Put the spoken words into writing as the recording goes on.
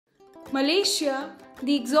Malaysia,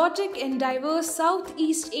 the exotic and diverse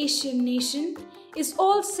Southeast Asian nation, is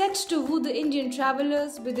all set to woo the Indian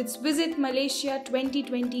travelers with its Visit Malaysia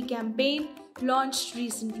 2020 campaign launched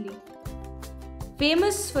recently.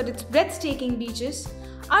 Famous for its breathtaking beaches,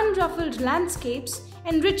 unruffled landscapes,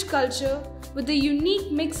 and rich culture with a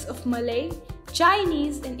unique mix of Malay,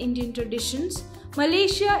 Chinese, and Indian traditions,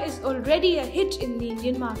 Malaysia is already a hit in the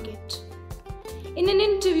Indian market. In an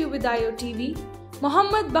interview with IOTV,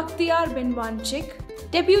 Mohammad Bakhtiar bin Chik,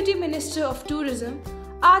 Deputy Minister of Tourism,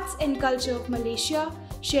 Arts and Culture of Malaysia,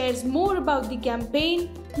 shares more about the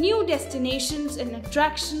campaign, new destinations and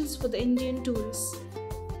attractions for the Indian tourists.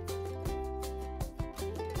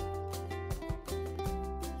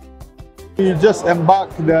 We just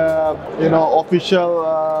embarked the official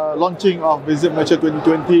launching of Visit Malaysia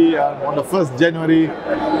 2020 on the 1st January.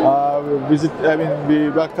 We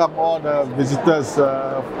welcome all the visitors,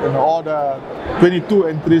 all the 22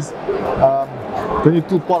 entries,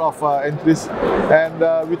 22 port of entries, and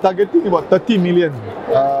we're targeting about 30 million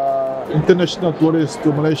international tourists to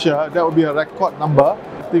Malaysia. That will be a record number.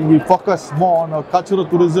 I think we focus more on cultural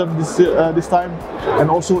tourism this time, and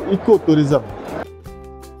also eco-tourism.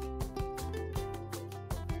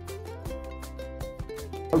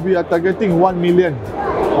 We are targeting 1 million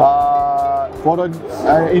foreign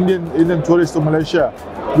Indian tourists to Malaysia.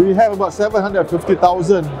 We have about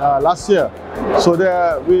 750,000 last year, so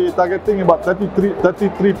we're targeting about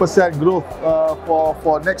 33% growth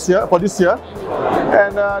for next year, for this year,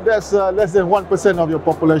 and that's less than 1% of your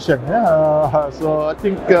population. So I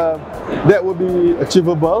think that will be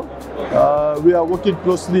achievable. We are working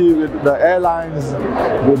closely with the airlines,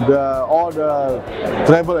 with all the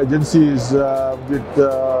travel agencies, with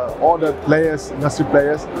all the players, industry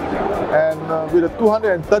players, and with the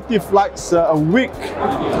 230 flights a week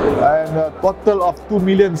and a total of 2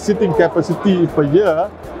 million seating capacity per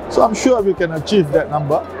year. So I'm sure we can achieve that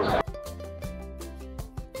number.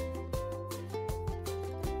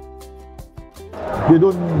 They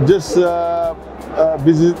don't just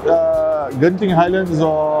visit Genting Highlands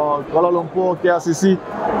or Kuala Lumpur, KLCC,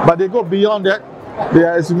 but they go beyond that.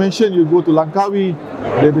 As you mentioned, you go to Langkawi,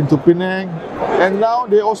 they've been to Penang, and now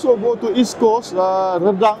they also go to East Coast,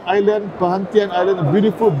 Redang Island, Perhentian Island,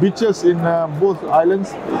 beautiful beaches in both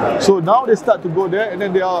islands. So now they start to go there, and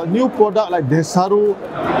then there are new products like Desaru.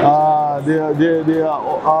 They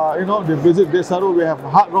visit Desaru. We have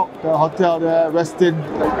Hard Rock Hotel there, Westin,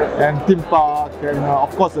 and theme park, and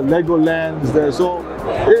of course the Legolands there. So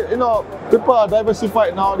people are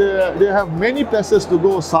diversified now. They have many places to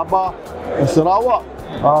go. Sabah and Sarawak.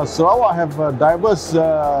 Sarawak have diverse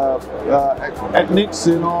ethnics,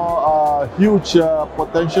 huge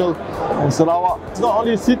potential in Sarawak. It's not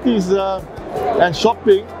only cities and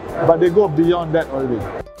shopping, but they go beyond that already.